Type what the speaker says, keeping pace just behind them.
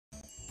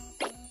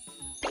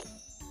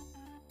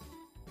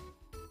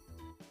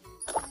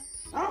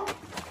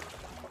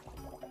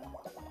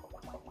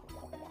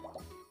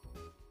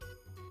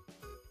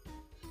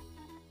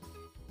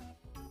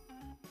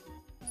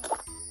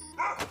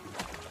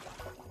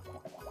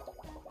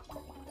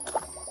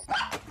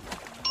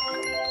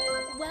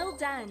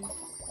done.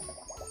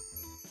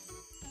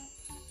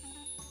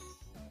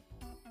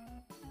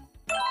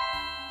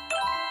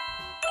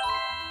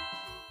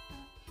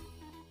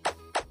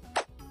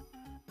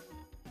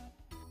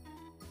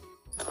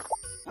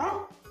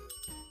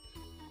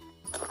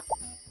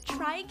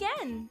 Try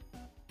again.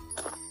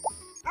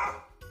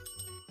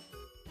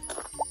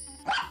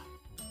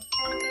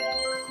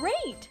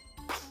 Great!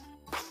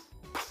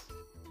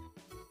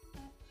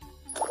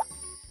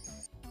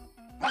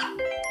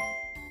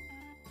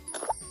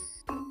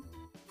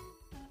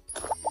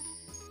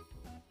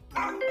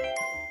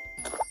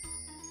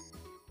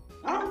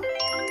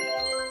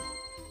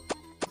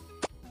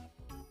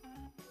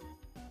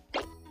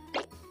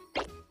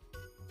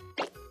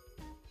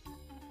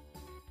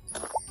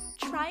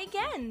 Try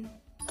again.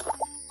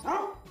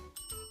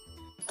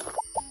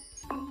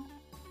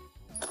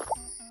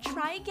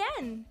 Try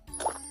again.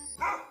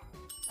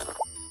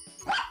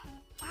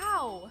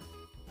 Wow!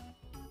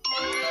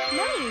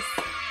 Nice!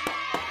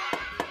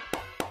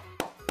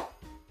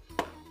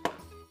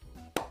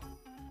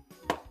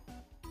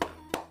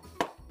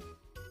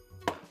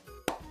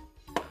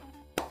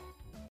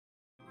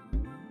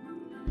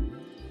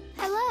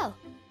 Hello.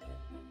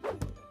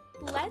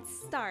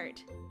 Let's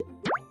start.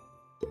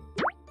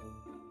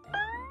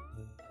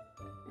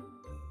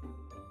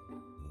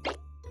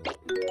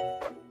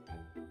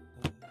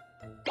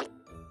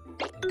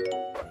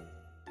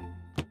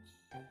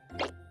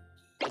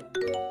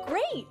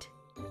 Great!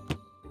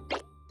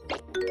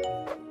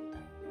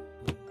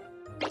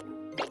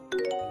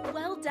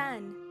 Well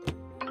done.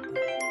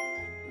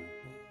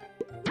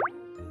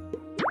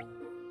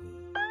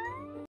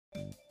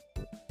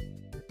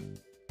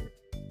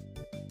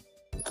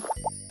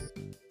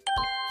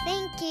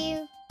 Thank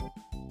you.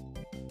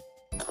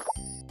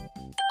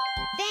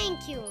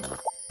 Thank you.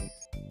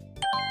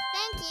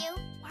 Thank you.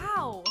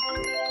 Wow!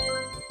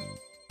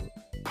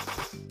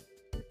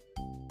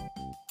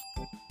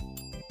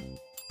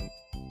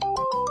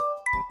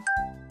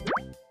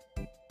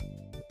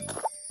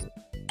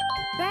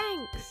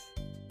 Thanks.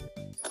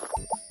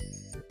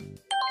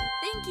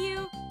 Thank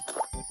you.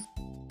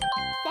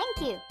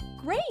 Thank you.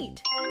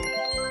 Great!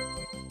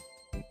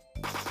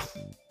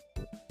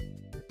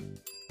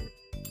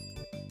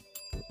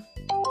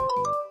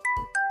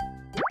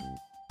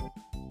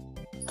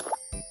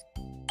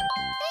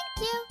 Thank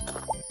you.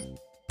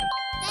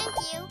 Thank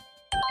you.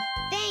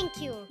 Thank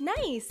you.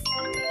 Nice!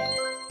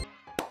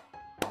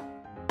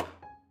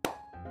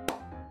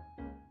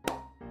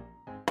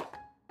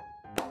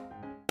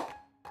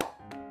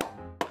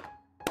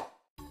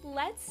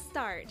 Let's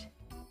start.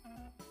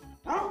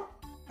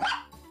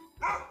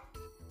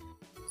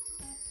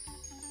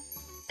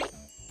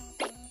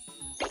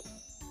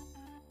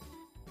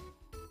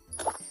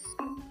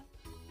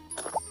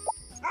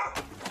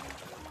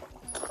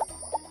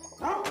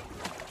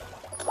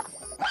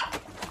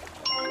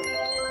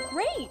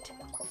 Great!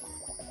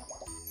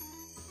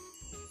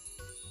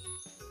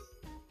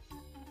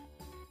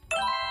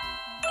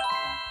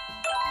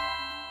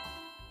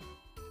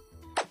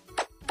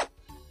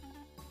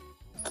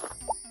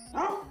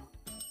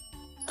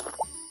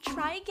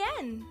 Try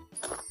again.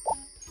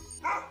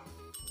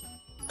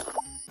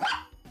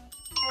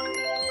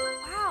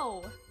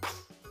 Wow!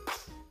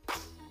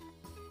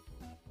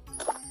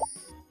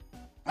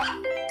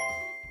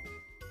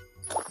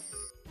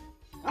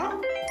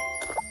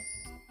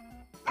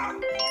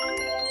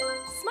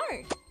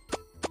 Smart!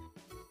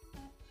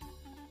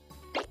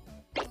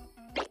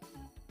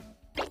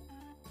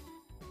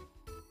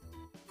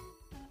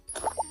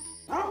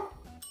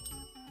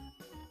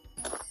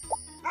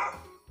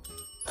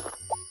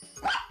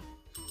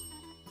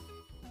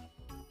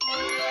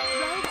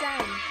 Well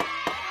done.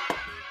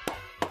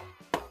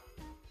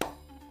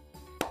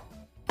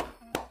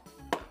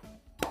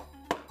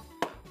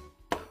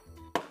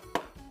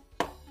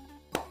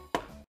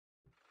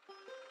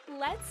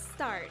 Let's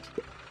start.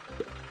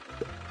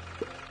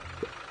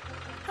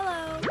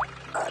 Hello.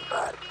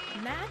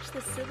 Match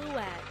the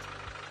silhouette.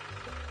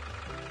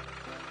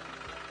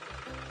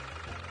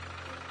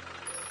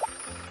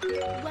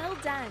 Well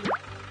done.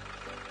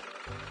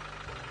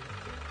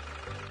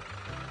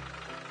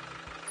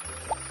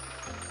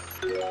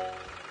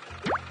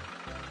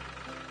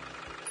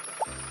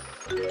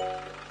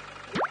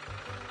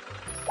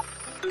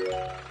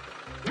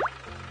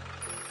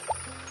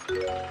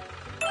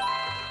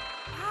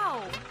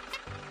 Wow!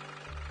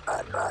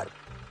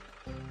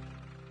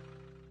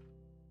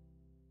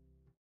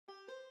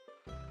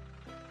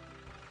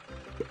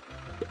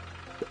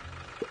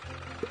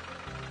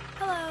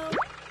 Hello.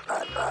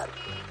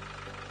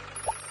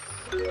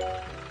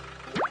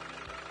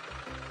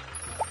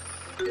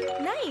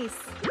 Nice.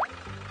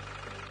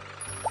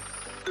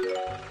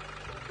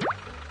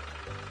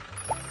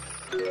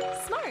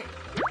 Smart.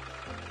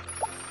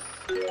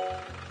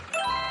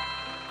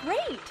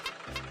 Great.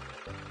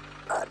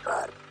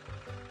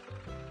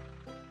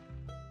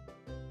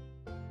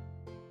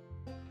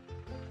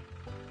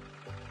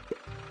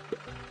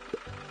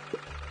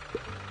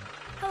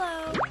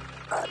 Hello.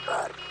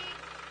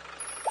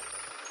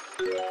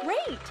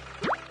 Great.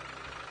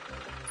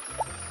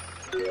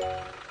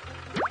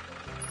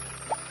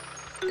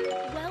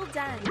 Well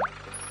done.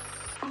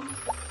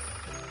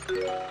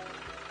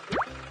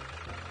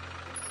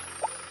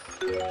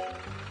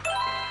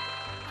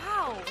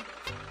 Wow.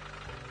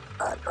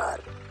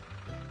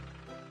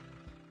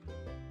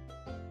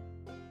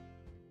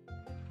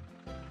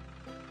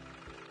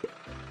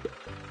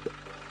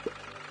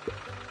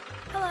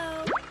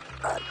 Hello.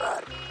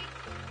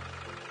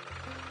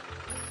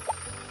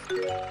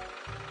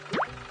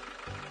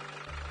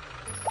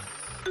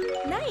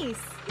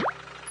 Nice.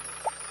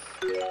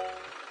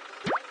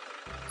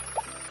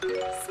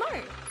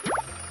 Smart.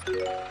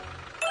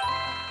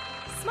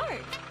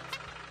 Smart.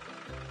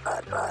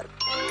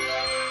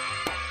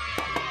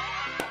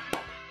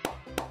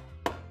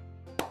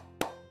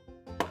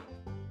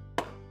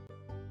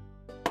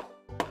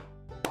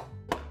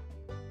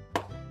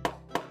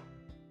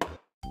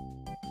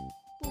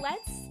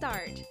 Let's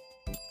start.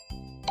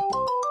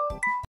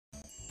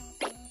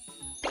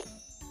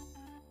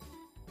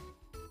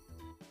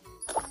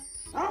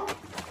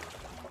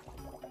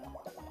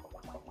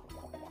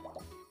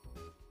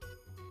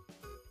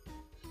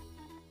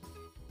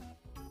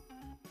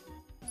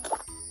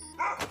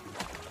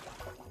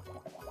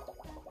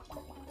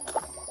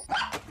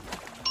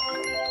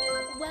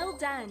 Well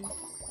done.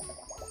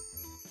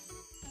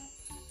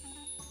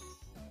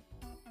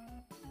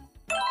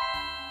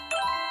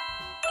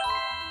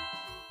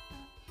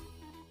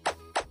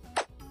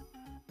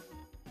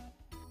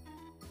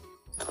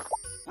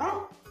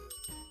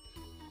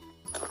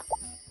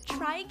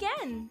 Try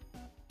again.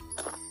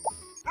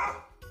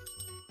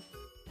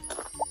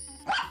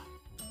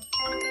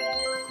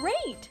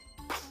 Great.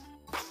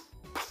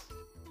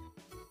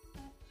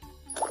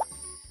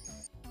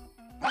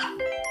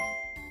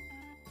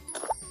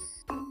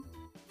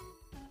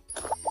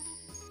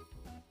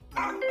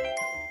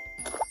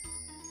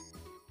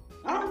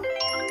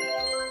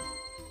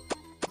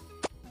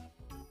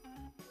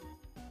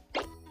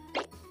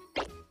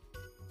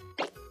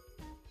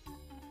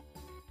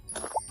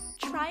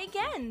 Try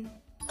again.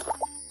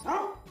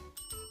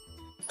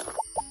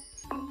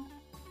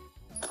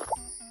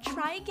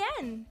 Try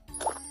again.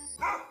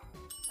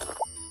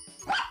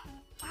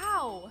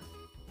 Wow.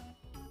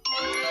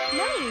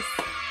 Nice.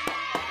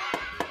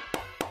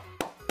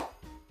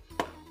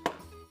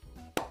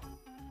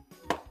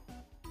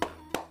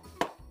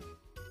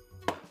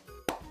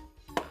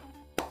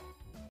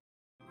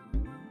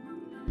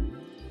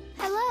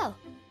 Hello.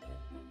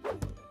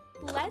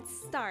 Let's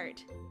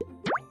start.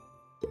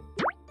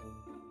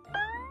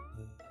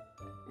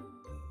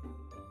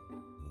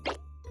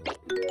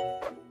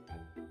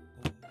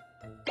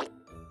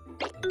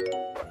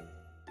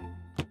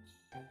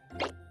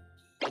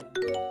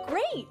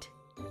 Great!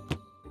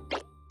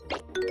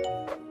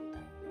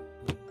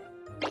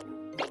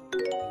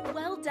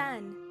 Well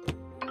done.